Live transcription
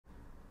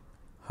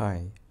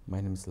Hi,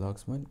 my name is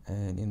Laxman,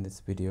 and in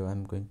this video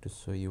I'm going to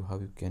show you how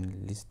you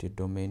can list a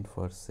domain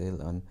for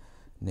sale on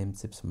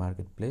Namecheap's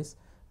marketplace,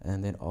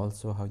 and then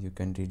also how you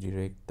can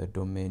redirect the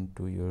domain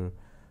to your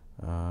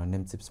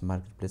Namecheap's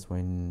marketplace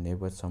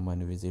whenever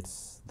someone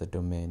visits the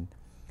domain.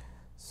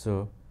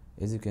 So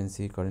as you can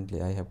see,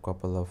 currently I have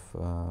couple of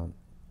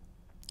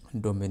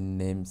domain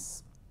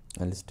names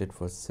listed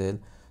for sale.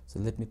 So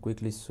let me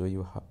quickly show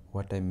you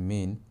what I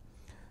mean.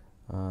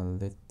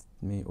 Let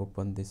me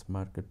open this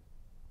marketplace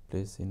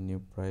in new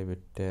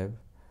private tab,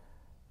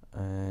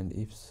 and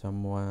if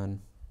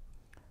someone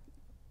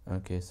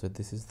okay, so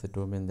this is the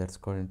domain that's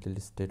currently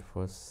listed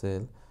for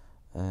sale,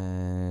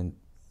 and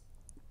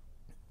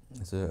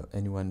so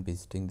anyone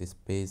visiting this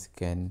page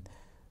can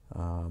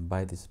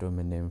buy this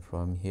domain name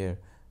from here.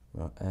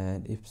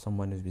 And if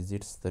someone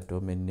visits the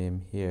domain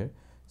name here,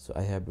 so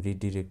I have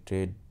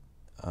redirected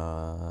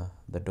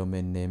the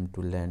domain name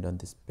to land on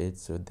this page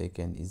so they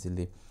can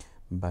easily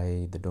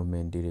buy the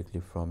domain directly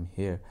from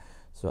here.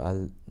 So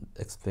I'll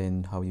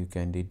explain how you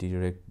can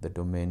redirect the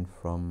domain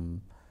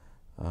from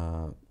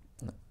the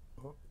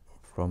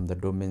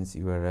domain's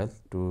URL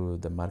to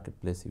the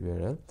marketplace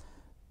URL,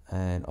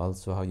 and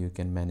also how you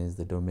can manage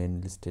the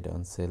domain listed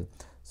on sale.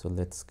 So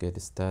let's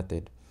get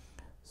started.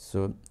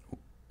 So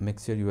make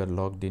sure you are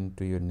logged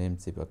into your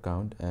Namecheap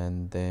account,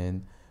 and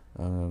then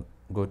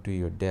go to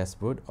your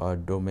dashboard or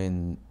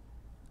domain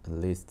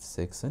list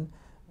section,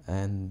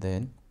 and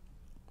then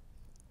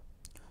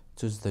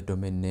choose the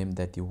domain name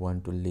that you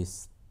want to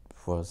list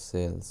for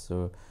sale.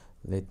 So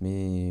let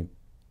me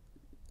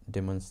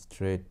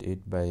demonstrate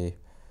it by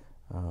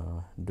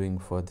doing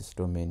for this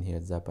domain here,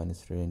 Japanese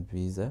student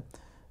visa,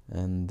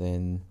 and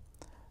then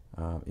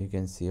you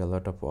can see a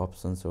lot of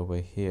options over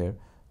here.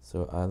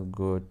 So I'll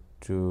go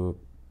to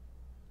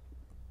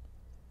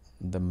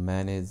the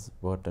manage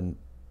button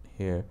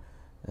here,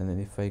 and then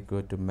if I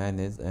go to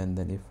manage, and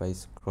then if I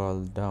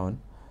scroll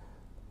down,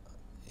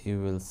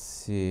 you will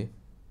see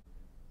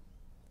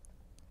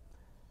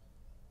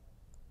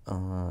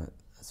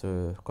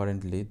so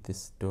currently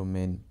this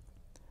domain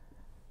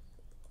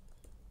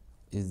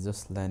is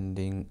just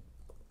landing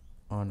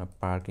on a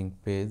parking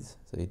page,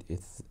 so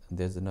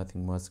there's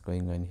nothing much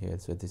going on here.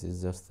 So this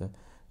is just the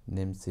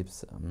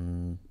Namecheap's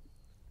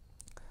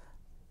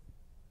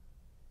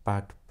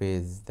parked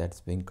page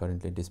that's being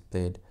currently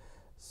displayed.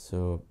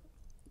 So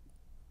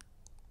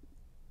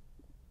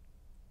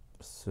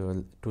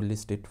to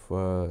list it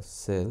for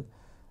sale,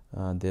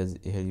 there's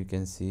here you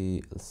can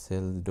see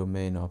sell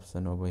domain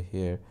option over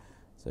here.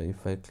 So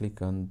if I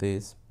click on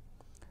this,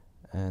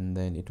 and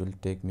then it will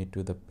take me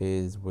to the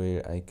page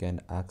where I can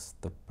ask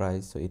the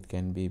price. So it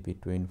can be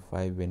between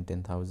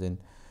 $5,000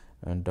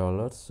 and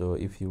 $10,000. So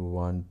if you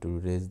want to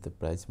raise the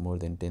price more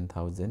than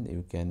 10,000,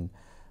 you can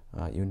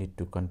you need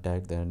to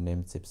contact the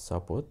Namecheap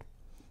support.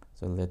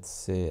 So let's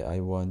say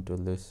I want to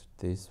list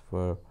this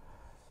for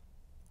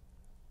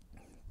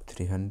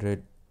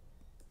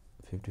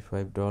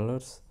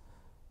 $355,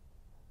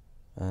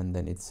 and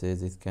then it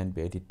says it can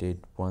be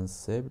edited once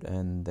saved,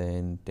 and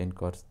then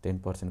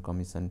 10%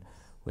 commission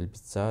will be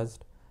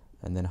charged,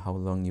 and then how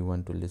long you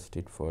want to list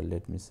it for.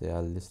 Let me say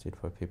I'll list it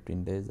for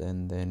 15 days,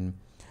 and then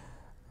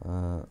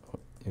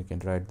you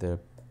can write the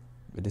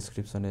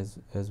description as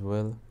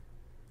well.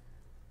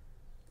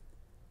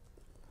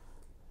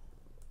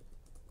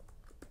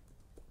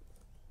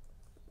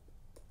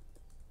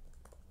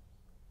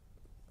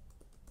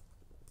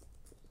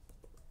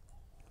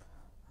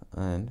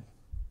 And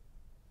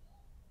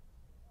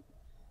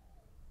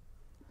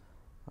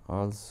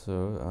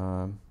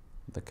also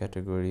the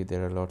category,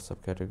 there are lots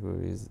of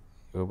categories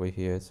over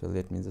here, so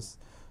let me just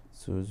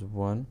choose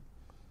one.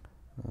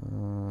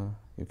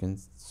 You can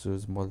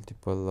choose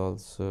multiple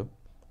also,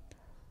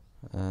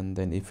 and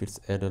then if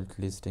it's adult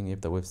listing, if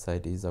the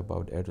website is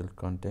about adult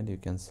content, you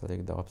can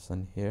select the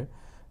option here.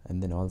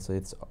 And then also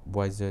it's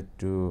wiser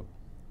to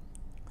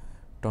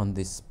turn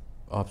this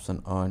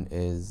option on,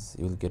 as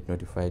you will get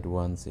notified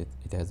once it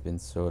has been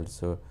sold.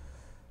 So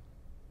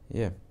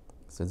yeah,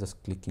 so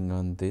just clicking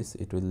on this,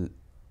 it will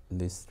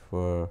list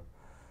for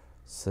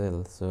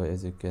sale. So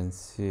as you can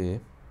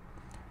see,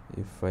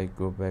 if I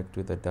go back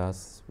to the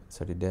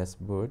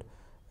dashboard,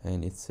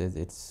 and it says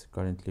it's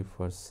currently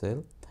for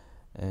sale,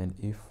 and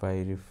if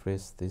I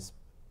refresh this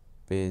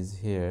page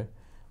here,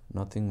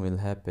 nothing will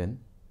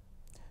happen,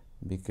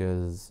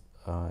 because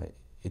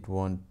it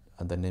won't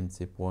the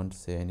Namecheap won't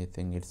say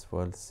anything it's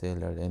for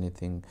sale or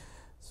anything.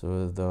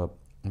 So the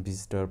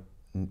visitor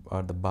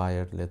or the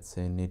buyer, let's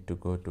say, need to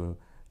go to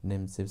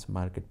Namecheap's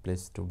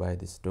marketplace to buy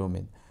this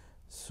domain.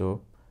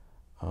 So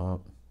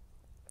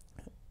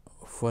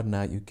for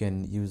now you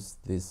can use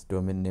this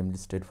domain name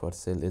listed for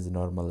sale as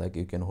normal, like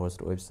you can host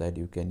a website,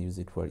 you can use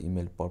it for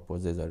email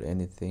purposes or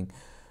anything.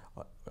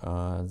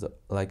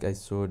 Like I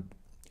showed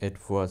at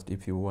first,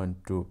 if you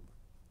want to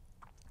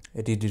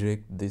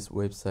redirect this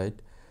website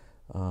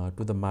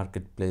to the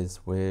marketplace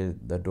where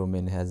the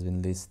domain has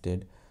been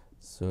listed,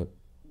 so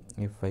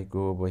if I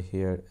go over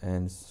here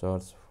and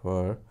search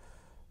for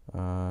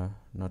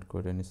not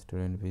Korean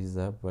student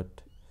visa,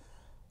 but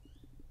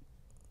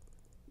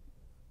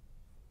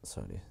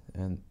sorry,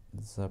 and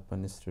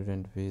Japanese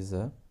student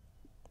visa.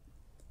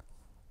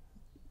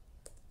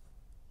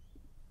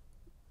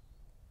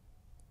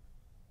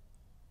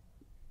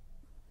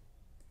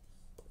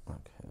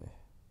 Okay,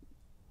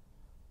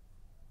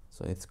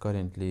 so it's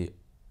currently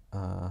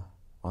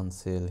on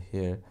sale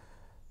here.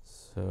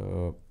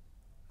 So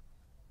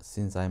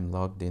since I'm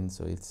logged in,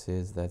 so it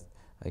says that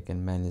I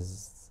can manage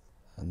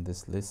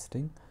this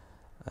listing,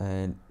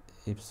 and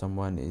if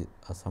someone is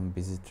some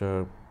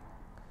visitor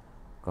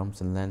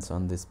comes and lands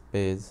on this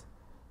page,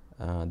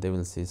 they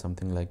will see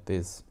something like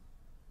this.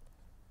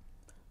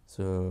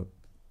 So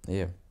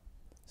yeah,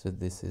 so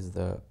this is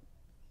the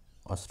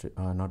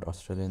not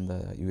Australian,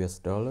 the US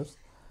dollars.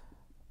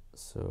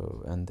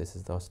 So, and this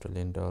is the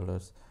Australian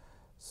dollars.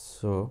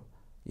 So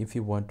if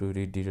you want to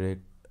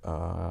redirect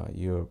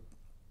your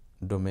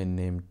domain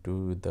name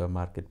to the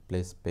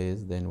marketplace page,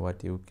 then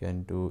what you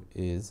can do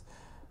is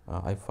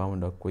I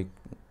found a quick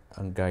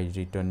guide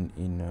written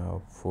in a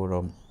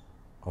forum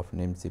of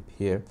Namecheap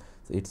here.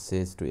 So it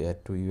says to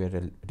add to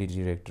URL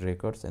redirect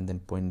records and then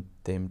point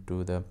them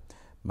to the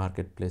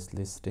marketplace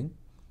listing.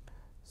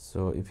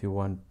 So if you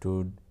want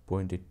to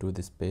point it to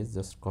this page,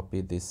 just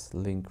copy this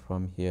link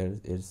from here.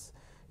 Is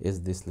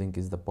this link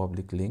is the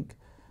public link,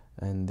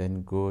 and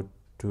then go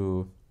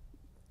to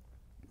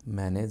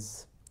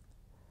manage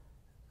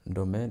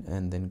domain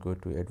and then go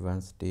to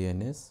advanced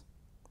DNS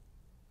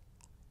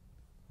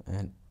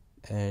and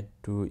add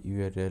to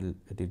URL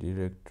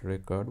redirect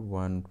record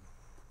one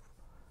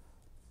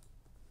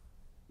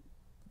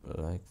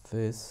like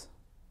this,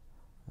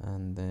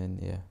 and then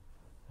yeah,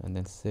 and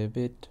then save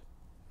it.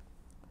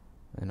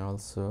 And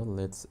also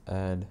let's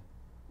add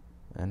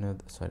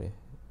another, sorry,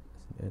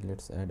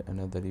 let's add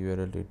another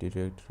URL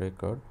redirect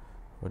record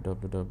for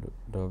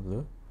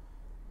www.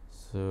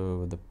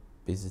 So the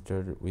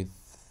visitor with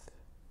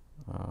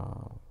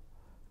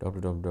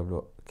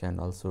www can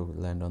also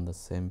land on the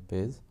same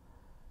page,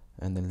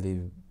 and then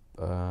leave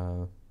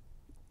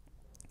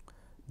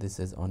this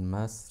as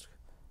unmasked,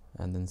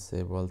 and then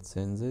save all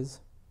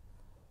changes.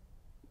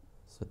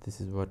 So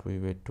this is what we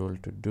were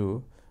told to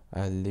do.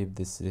 I'll leave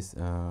this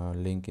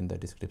link in the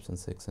description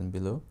section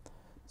below.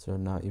 So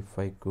now if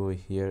I go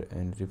here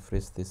and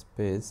refresh this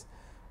page,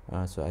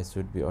 so I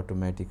should be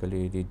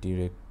automatically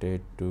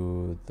redirected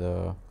to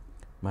the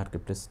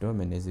marketplace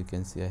domain. As you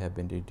can see, I have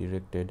been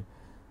redirected.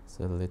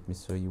 So let me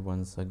show you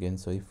once again.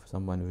 So if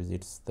someone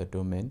visits the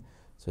domain,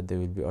 so they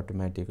will be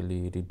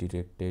automatically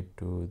redirected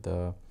to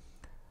the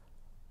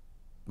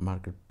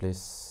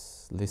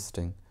marketplace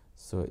listing.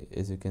 So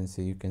as you can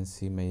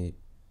see my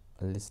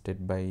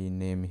listed by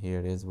name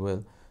here as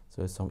well.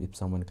 So if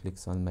someone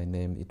clicks on my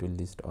name, it will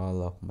list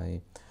all of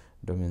my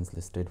domains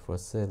listed for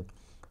sale.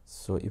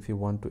 So if you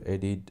want to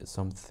edit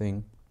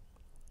something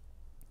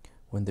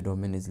when the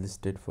domain is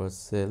listed for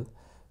sale,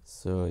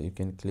 so you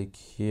can click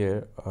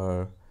here,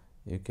 or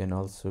you can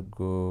also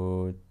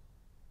go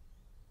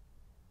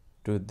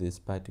to this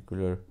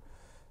particular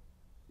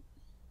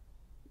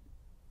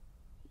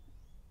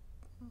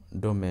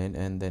domain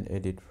and then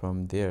edit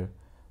from there.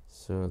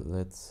 So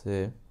let's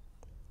say,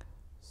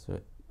 so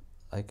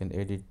I can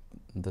edit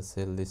the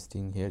sale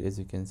listing here. As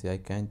you can see, I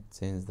can't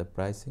change the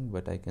pricing,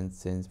 but I can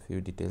change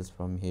few details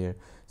from here.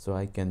 So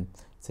I can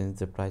change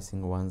the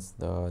pricing once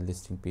the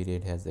listing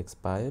period has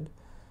expired.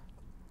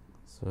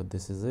 So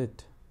this is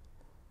it.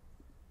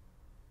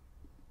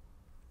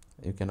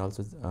 You can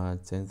also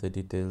change the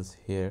details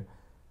here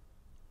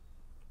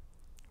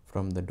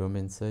from the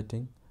domain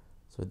setting.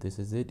 So this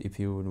is it. If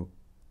you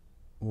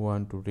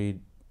want to read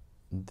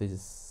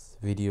this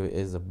video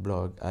as a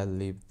blog, I'll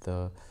leave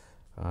the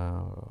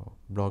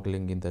blog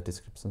link in the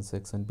description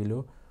section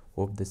below.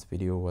 Hope this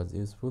video was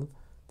useful.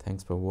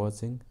 Thanks for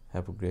watching.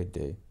 Have a great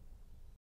day.